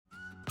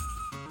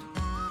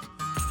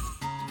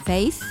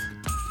faith,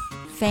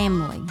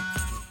 family,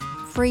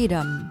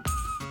 freedom,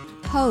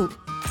 hope,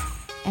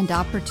 and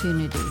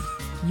opportunity.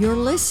 You're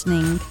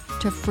listening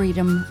to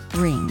Freedom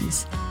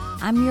Rings.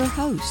 I'm your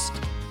host,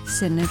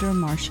 Senator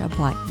Marsha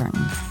Blackburn.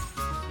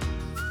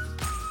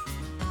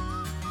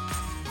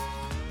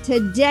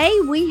 Today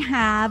we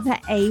have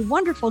a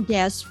wonderful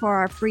guest for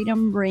our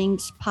Freedom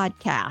Rings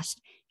podcast.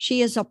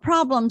 She is a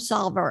problem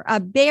solver, a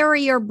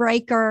barrier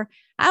breaker.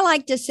 I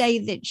like to say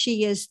that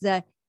she is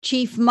the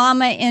chief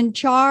mama in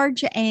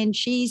charge, and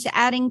she's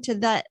adding to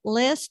that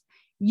list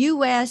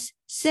U.S.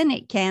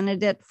 Senate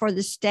candidate for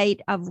the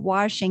state of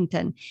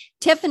Washington.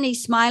 Tiffany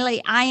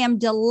Smiley, I am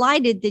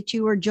delighted that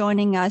you are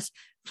joining us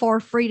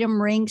for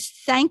Freedom Rings.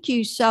 Thank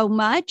you so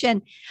much.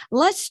 And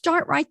let's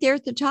start right there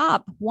at the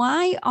top.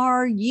 Why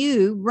are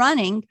you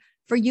running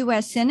for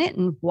U.S. Senate,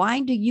 and why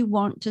do you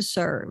want to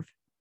serve?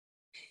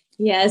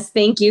 Yes,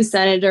 thank you,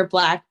 Senator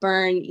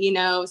Blackburn.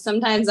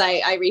 Sometimes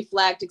I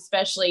reflect,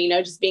 especially,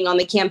 just being on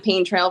the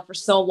campaign trail for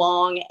so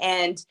long,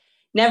 and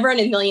never in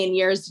a million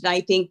years did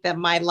I think that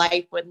my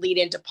life would lead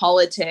into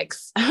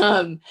politics.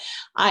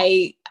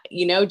 I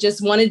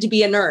just wanted to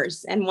be a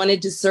nurse and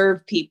wanted to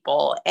serve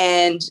people.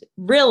 And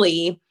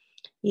really,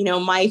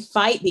 my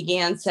fight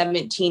began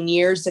 17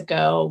 years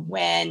ago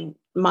when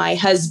my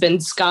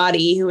husband,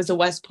 Scotty, who was a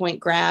West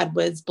Point grad,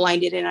 was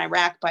blinded in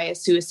Iraq by a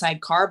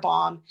suicide car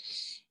bomb.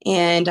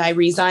 And I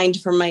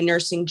resigned from my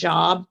nursing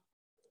job.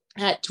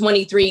 At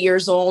 23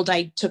 years old,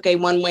 I took a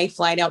one-way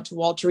flight out to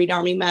Walter Reed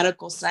Army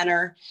Medical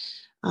Center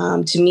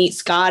to meet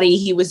Scotty.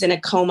 He was in a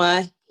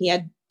coma. He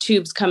had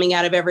tubes coming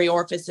out of every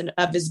orifice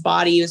of his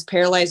body. He was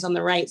paralyzed on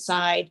the right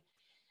side.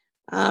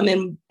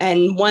 And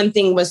one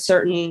thing was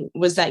certain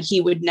was that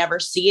he would never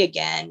see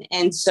again.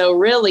 And so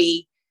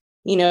really,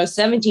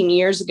 17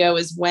 years ago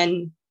is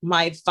when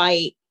my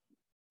fight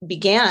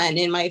began,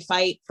 in my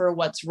fight for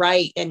what's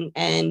right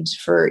and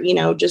for,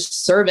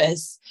 just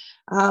service.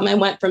 I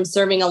went from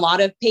serving a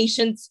lot of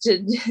patients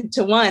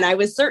to one. I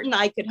was certain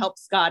I could help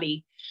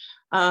Scotty.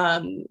 But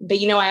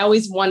I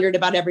always wondered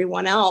about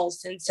everyone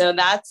else. And so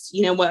that's,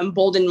 what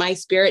emboldened my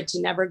spirit to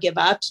never give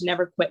up, to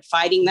never quit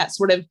fighting, that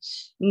sort of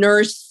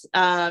nurse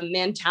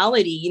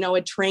mentality,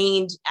 a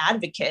trained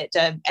advocate,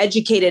 an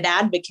educated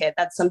advocate.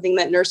 That's something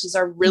that nurses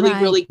are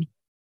really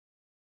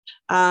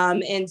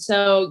and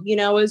so,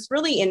 it was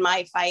really in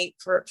my fight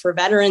for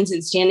veterans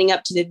and standing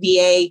up to the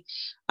VA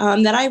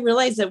that I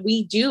realized that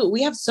we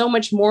have so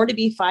much more to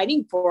be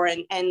fighting for.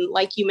 And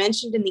like you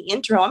mentioned in the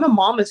intro, I'm a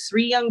mom of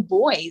 3 young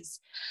boys,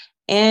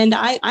 and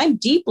I'm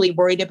deeply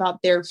worried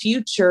about their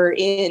future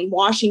in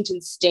Washington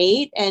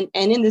state and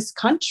in this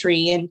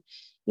country. And,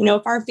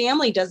 if our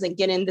family doesn't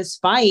get in this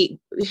fight,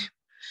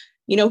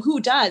 who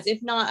does?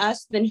 If not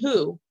us, then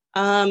who?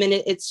 And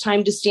it's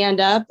time to stand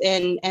up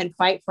and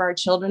fight for our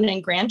children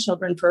and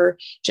grandchildren for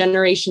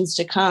generations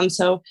to come.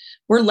 So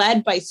we're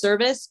led by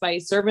service, by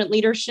servant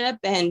leadership.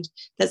 And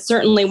that's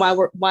certainly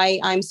why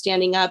I'm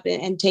standing up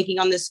and taking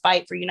on this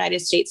fight for United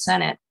States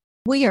Senate.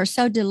 We are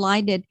so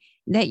delighted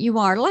that you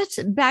are.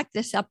 Let's back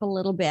this up a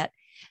little bit.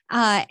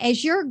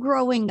 As you're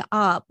growing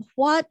up,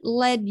 what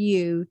led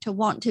you to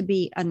want to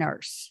be a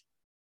nurse?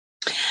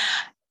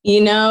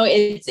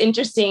 It's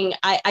interesting.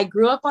 I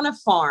grew up on a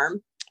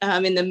farm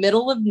in the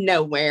middle of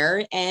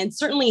nowhere. And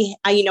certainly,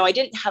 I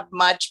didn't have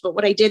much, but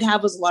what I did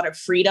have was a lot of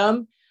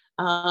freedom.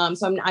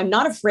 So I'm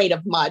not afraid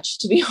of much,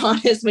 to be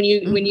honest. When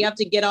you have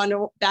to get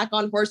back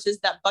on horses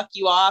that buck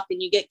you off, and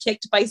you get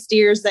kicked by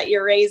steers that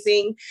you're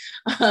raising,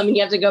 and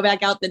you have to go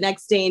back out the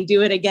next day and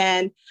do it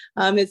again.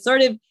 It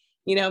sort of,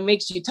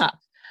 makes you tough.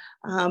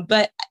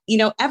 But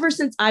ever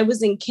since I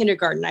was in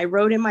kindergarten, I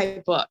wrote in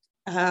my book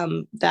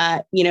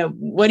that,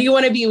 what do you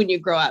want to be when you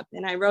grow up?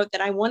 And I wrote that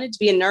I wanted to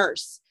be a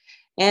nurse.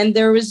 And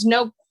there was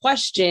no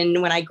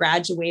question when I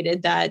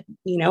graduated that,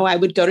 I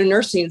would go to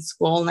nursing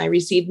school, and I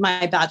received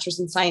my bachelor's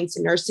in science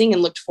in nursing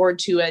and looked forward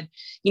to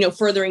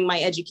furthering my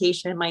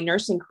education and my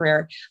nursing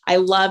career. I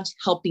loved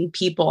helping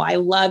people. I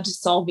loved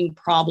solving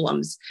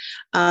problems.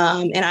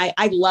 And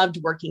I loved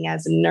working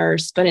as a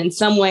nurse. But in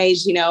some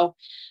ways,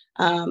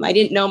 I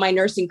didn't know my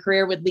nursing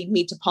career would lead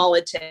me to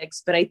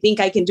politics, but I think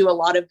I can do a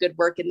lot of good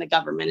work in the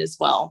government as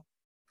well.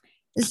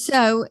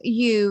 So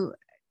you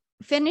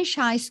finish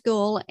high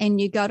school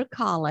and you go to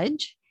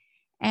college,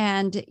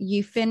 and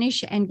you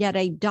finish and get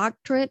a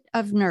doctorate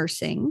of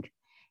nursing,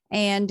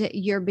 and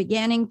you're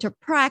beginning to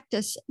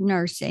practice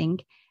nursing,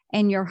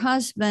 and your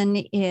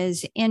husband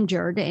is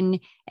injured.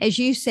 And as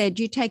you said,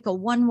 you take a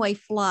one-way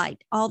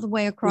flight all the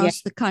way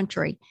across the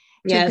country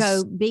to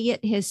go be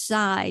at his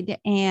side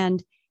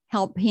and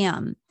help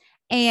him.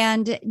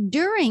 And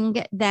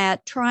during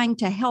that, trying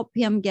to help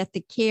him get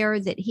the care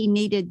that he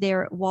needed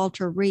there at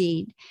Walter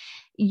Reed,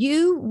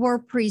 you were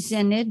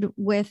presented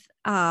with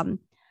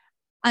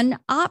an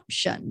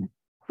option,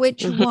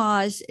 which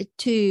was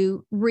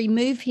to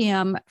remove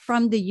him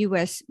from the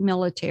U.S.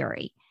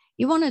 military.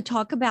 You want to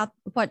talk about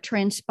what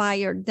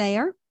transpired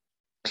there?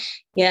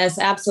 Yes,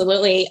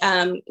 absolutely.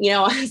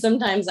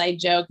 Sometimes I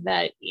joke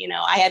that,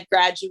 I had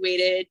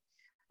graduated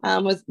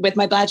was with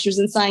my bachelor's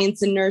in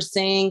science and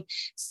nursing.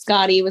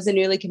 Scotty was a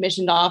newly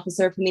commissioned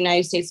officer from the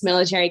United States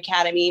Military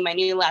Academy. My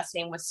new last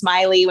name was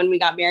Smiley. When we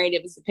got married,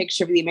 it was a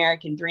picture of the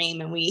American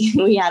dream, and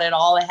we had it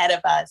all ahead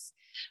of us.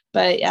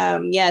 But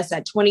yes,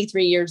 at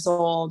 23 years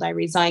old, I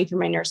resigned from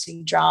my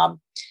nursing job,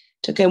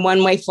 took a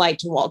one-way flight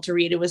to Walter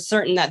Reed. It was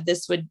certain that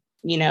this would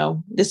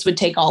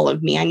take all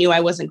of me. I knew I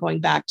wasn't going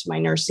back to my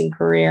nursing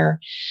career.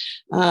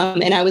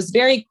 And I was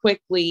very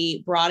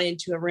quickly brought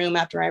into a room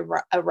after I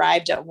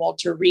arrived at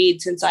Walter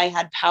Reed, since I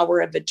had power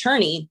of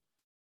attorney.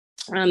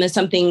 Is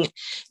something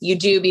you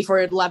do before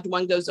a loved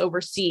one goes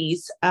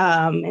overseas.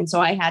 And so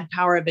I had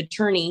power of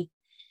attorney.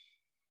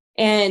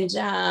 And,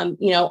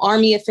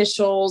 Army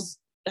officials,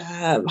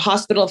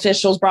 hospital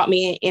officials brought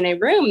me in a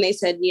room. They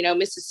said,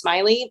 Mrs.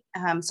 Smiley,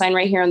 sign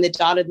right here on the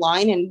dotted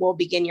line, and we'll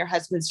begin your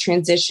husband's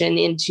transition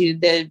into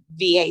the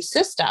VA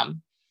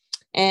system.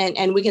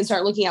 And we can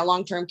start looking at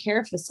long-term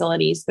care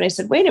facilities. But I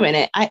said, wait a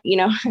minute,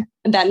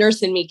 that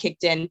nurse in me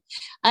kicked in.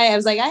 I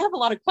was like, I have a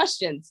lot of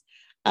questions.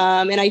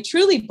 And I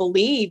truly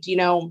believed,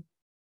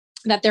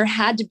 that there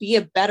had to be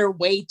a better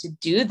way to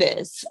do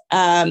this.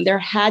 There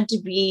had to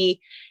be,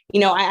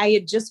 I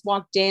had just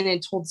walked in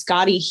and told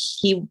Scotty,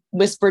 he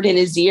whispered in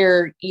his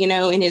ear,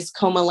 in his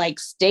coma-like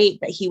state,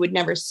 that he would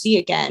never see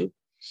again.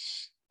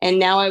 And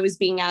now I was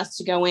being asked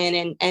to go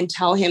in and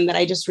tell him that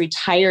I just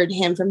retired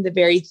him from the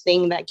very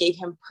thing that gave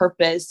him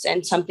purpose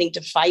and something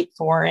to fight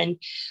for. And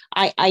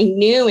I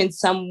knew in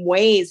some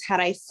ways,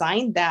 had I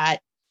signed that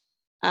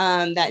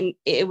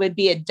it would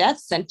be a death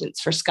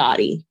sentence for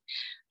Scotty.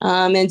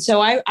 And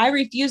so I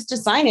refused to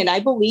sign it. I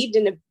believed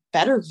in a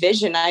better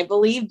vision. I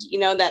believed,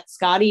 that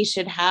Scotty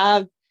should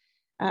have,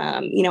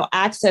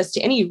 access to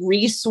any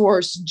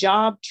resource,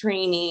 job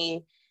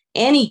training,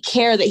 any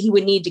care that he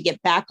would need to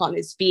get back on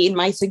his feet. And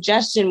my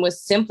suggestion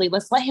was simply,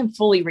 let's let him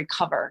fully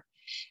recover.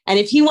 And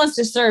if he wants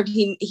to serve,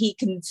 he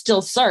can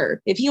still serve.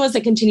 If he wants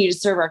to continue to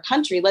serve our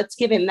country, let's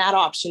give him that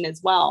option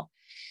as well.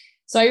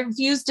 So I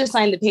refused to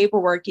sign the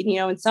paperwork. And,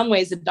 in some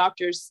ways the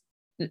doctors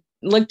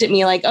looked at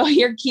me like, oh,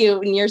 you're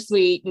cute and you're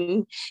sweet.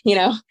 And,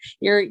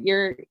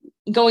 you're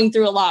going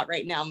through a lot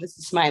right now,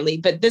 Mrs. Smiley,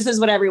 but this is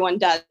what everyone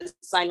does,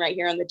 sign right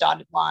here on the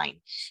dotted line.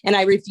 And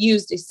I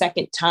refused a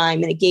second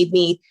time. And it gave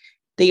me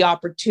the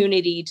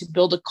opportunity to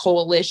build a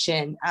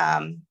coalition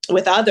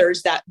with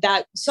others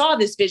that saw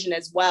this vision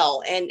as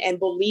well and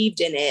believed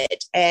in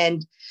it.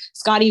 And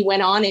Scotty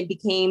went on and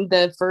became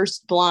the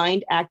first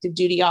blind active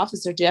duty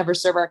officer to ever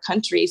serve our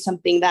country,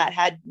 something that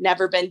had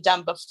never been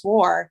done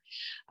before.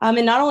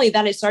 And not only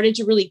that, it started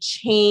to really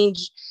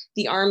change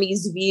the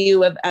Army's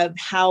view of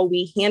how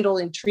we handle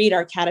and treat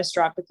our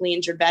catastrophically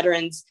injured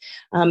veterans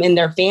and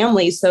their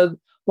families. So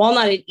while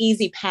not an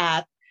easy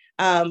path,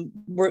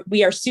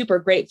 we are super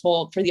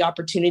grateful for the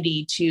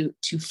opportunity to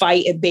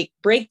fight and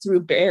break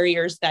through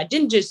barriers that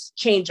didn't just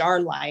change our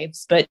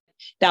lives, but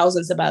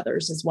thousands of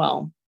others as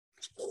well.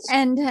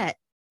 And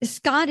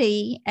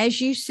Scotty, as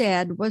you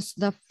said, was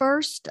the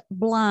first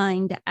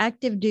blind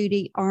active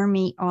duty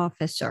Army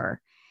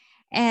officer.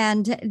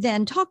 And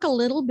then talk a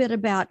little bit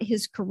about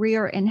his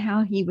career and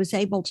how he was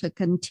able to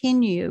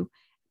continue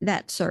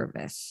that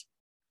service.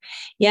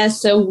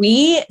 Yes, so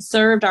we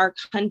served our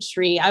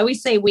country. I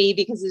always say we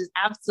because it's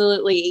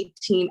absolutely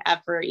a team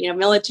effort.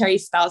 Military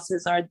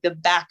spouses are the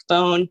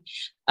backbone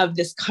of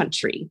this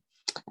country.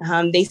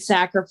 They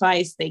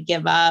sacrifice, they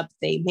give up,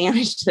 they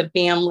manage the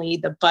family,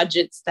 the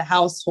budgets, the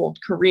household,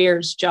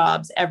 careers,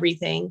 jobs,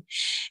 everything.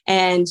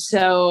 And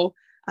so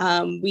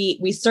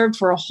we served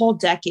for a whole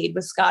decade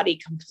with Scotty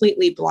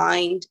completely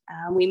blind.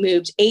 We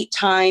moved 8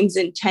 times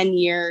in 10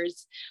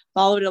 years,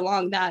 followed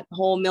along that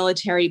whole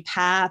military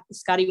path.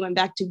 Scotty went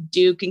back to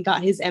Duke and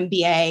got his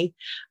MBA.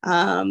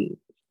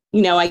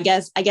 I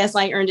guess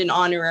I earned an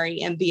honorary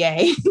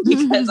MBA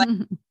because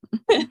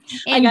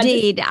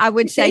Indeed, I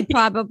would say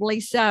probably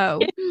so.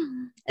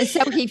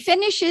 So he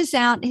finishes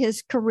out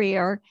his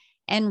career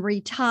and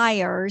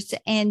retires.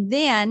 And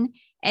then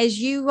as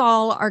you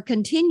all are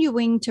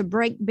continuing to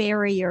break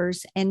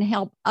barriers and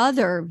help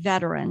other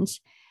veterans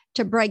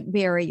to break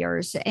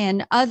barriers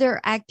and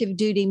other active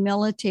duty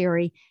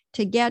military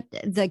to get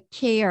the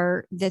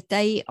care that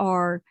they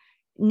are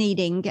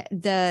needing,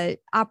 the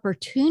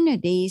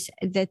opportunities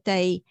that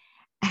they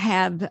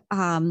have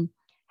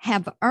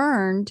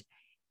earned.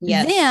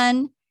 Yes.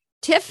 Then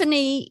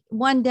Tiffany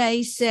one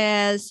day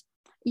says,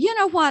 you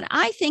know what?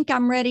 I think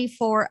I'm ready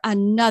for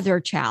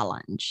another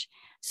challenge.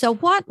 So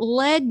what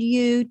led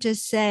you to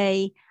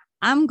say,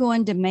 I'm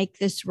going to make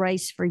this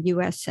race for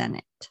U.S.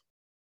 Senate?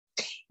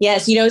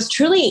 Yes, it's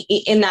truly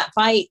in that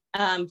fight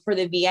for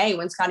the VA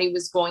when Scotty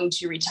was going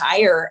to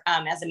retire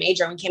as a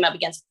major, and we came up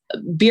against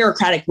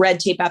bureaucratic red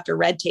tape after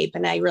red tape.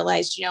 And I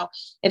realized,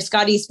 if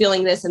Scotty's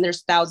feeling this and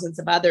there's thousands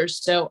of others.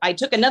 So I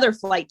took another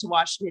flight to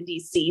Washington,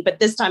 D.C.,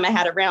 but this time I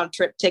had a round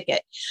trip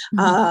ticket.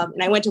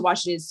 And I went to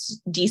Washington,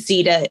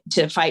 D.C.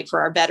 to fight for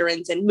our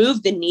veterans and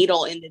move the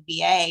needle in the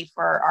VA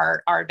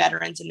for our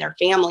veterans and their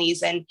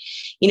families. And,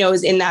 it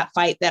was in that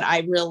fight that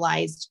I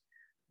realized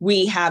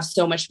we have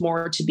so much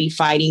more to be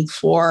fighting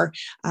for.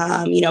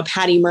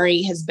 Patty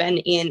Murray has been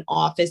in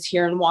office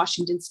here in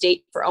Washington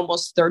State for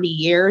almost 30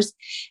 years.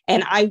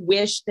 And I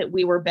wish that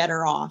we were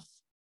better off.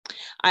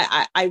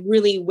 I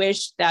really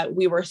wish that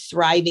we were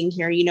thriving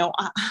here.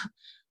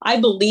 I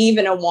believe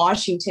in a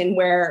Washington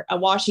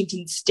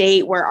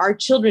State where our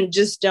children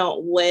just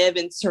don't live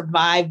and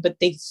survive, but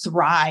they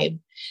thrive,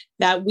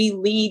 that we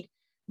lead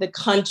the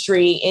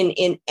country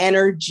in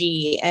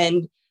energy,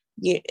 and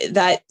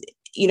that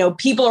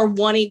people are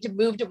wanting to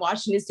move to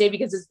Washington State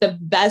because it's the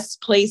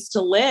best place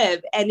to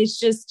live. And it's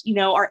just,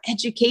 our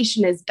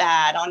education is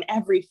bad on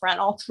every front.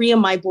 All three of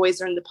my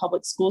boys are in the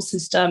public school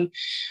system.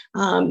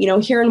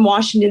 Here in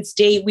Washington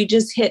State, we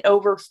just hit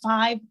over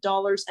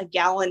 $5 a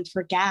gallon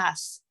for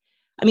gas.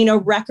 A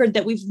record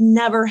that we've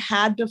never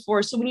had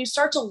before. So when you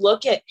start to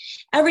look at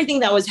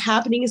everything that was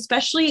happening,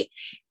 especially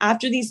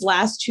after these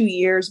last 2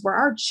 years where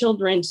our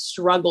children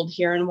struggled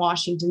here in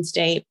Washington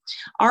State,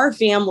 our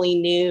family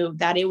knew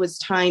that it was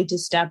time to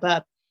step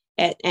up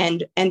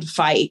and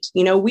fight.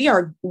 We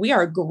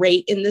are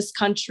great in this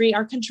country.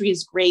 Our country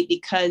is great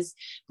because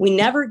we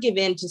never give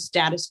in to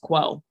status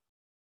quo.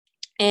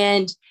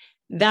 And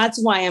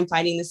that's why I'm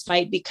fighting this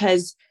fight,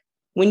 because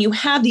when you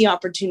have the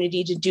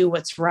opportunity to do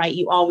what's right,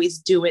 you always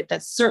do it.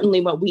 That's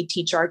certainly what we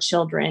teach our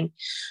children.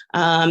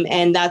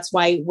 And that's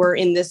why we're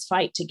in this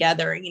fight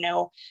together.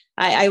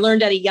 I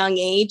learned at a young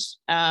age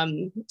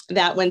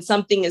that when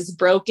something is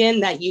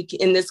broken, that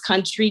in this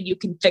country, you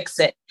can fix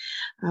it.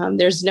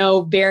 There's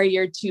no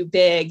barrier too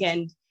big.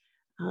 And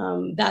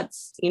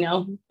that's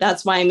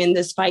why I'm in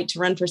this fight to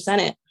run for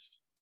Senate.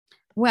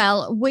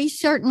 Well, we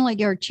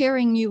certainly are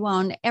cheering you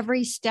on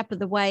every step of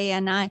the way.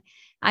 And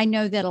I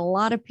know that a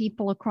lot of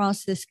people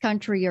across this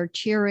country are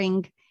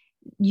cheering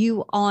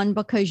you on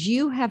because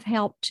you have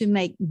helped to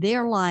make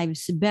their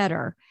lives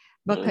better,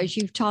 because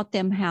you've taught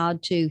them how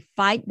to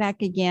fight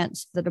back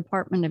against the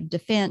Department of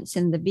Defense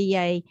and the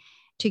VA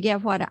to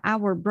get what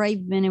our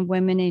brave men and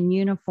women in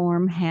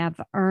uniform have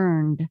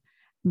earned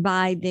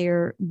by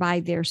their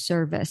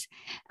service.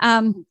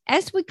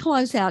 As we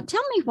close out,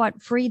 tell me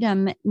what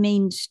freedom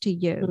means to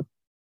you.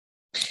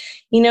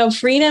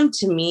 Freedom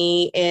to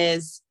me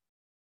is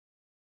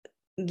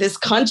this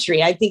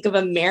country. I think of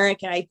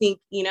America. I think,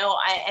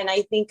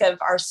 I think of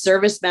our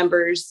service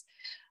members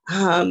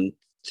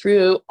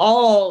through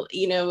all,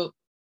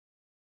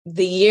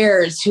 the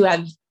years who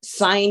have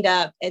signed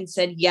up and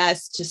said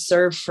yes to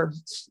serve for,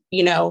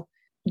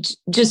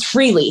 just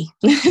freely.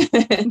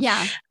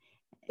 Yeah.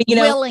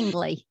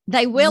 Willingly.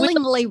 They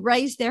willingly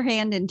raise their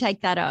hand and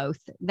take that oath.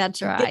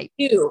 That's right.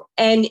 They do.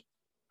 And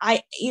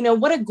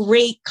what a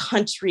great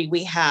country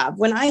we have.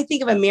 When I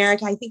think of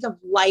America, I think of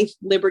life,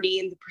 liberty,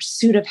 and the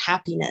pursuit of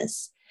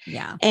happiness.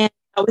 Yeah. And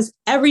that was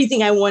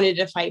everything I wanted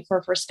to fight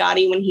for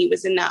Scotty when he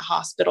was in that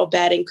hospital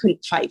bed and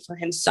couldn't fight for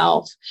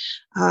himself.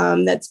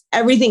 That's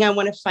everything I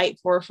want to fight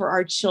for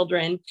our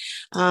children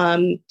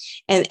and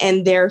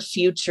their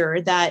future.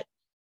 That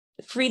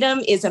freedom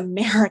is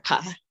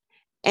America.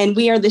 And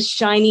we are the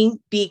shining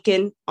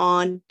beacon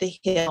on the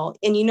hill.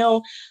 And,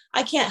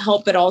 I can't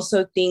help but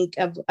also think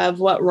of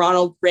what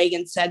Ronald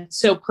Reagan said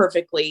so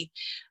perfectly,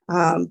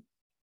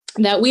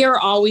 that we are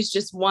always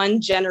just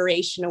one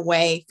generation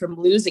away from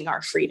losing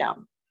our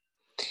freedom.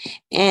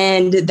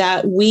 And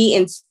that we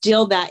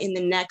instill that in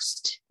the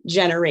next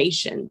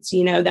generations,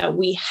 that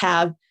we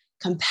have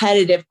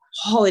competitive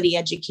quality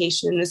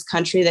education in this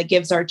country that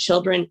gives our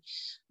children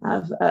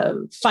a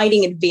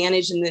fighting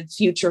advantage in the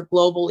future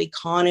global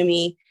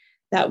economy,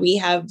 that we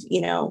have,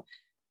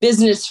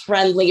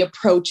 business-friendly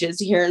approaches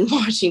here in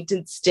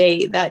Washington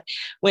State, that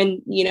when,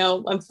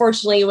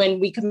 unfortunately, when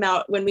we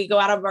go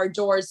out of our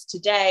doors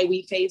today,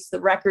 we face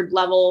the record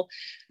level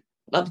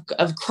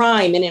of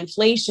crime and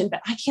inflation,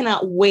 but I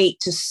cannot wait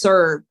to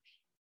serve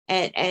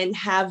and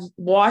have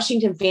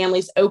Washington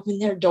families open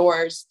their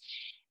doors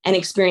and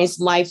experience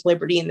life,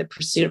 liberty, and the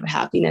pursuit of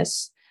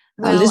happiness.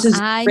 Well,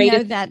 I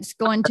know that's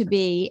going to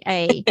be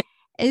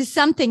is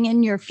something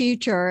in your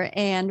future,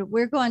 and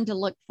we're going to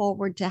look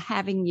forward to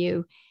having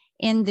you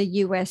in the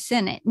U.S.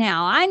 Senate.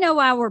 Now, I know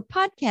our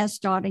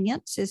podcast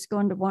audience is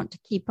going to want to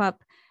keep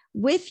up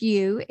with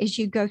you as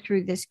you go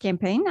through this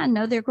campaign. I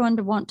know they're going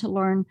to want to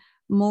learn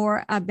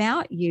more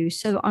about you.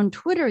 So on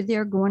Twitter,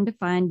 they're going to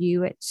find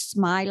you at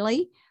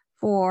Smiley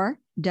for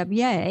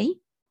WA,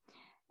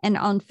 and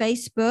on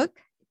Facebook,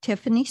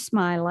 Tiffany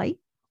Smiley,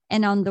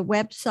 and on the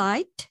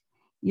website,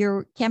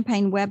 your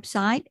campaign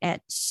website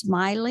at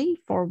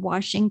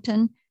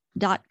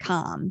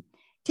smileyforwashington.com.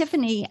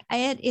 Tiffany,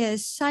 it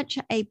is such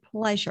a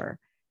pleasure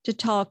to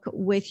talk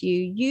with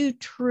you. You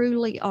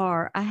truly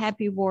are a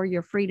happy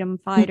warrior, freedom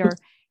fighter,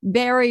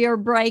 barrier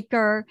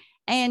breaker,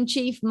 and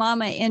chief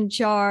mama in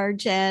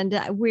charge. And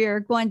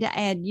we're going to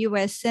add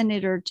U.S.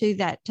 Senator to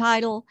that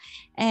title.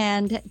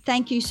 And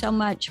thank you so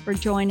much for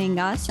joining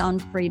us on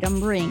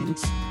Freedom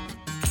Rings.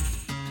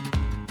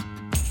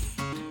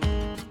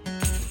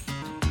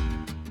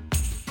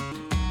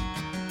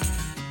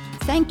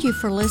 Thank you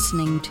for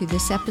listening to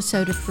this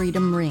episode of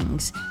Freedom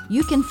Rings.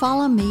 You can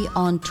follow me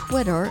on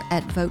Twitter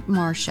at Vote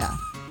Marsha,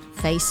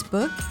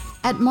 Facebook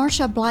at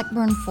Marsha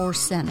Blackburn for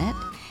Senate,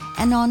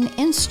 and on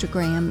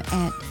Instagram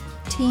at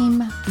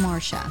Team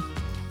Marsha.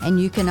 And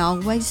you can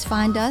always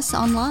find us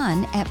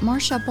online at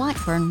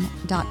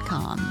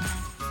marshablackburn.com.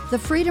 The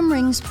Freedom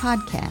Rings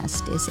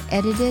podcast is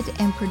edited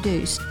and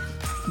produced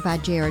by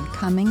Jared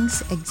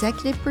Cummings.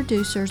 Executive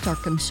producers are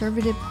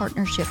Conservative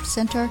Partnership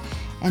Center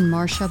and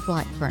Marsha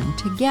Blackburn.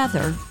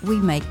 Together, we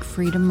make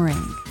Freedom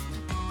Ring.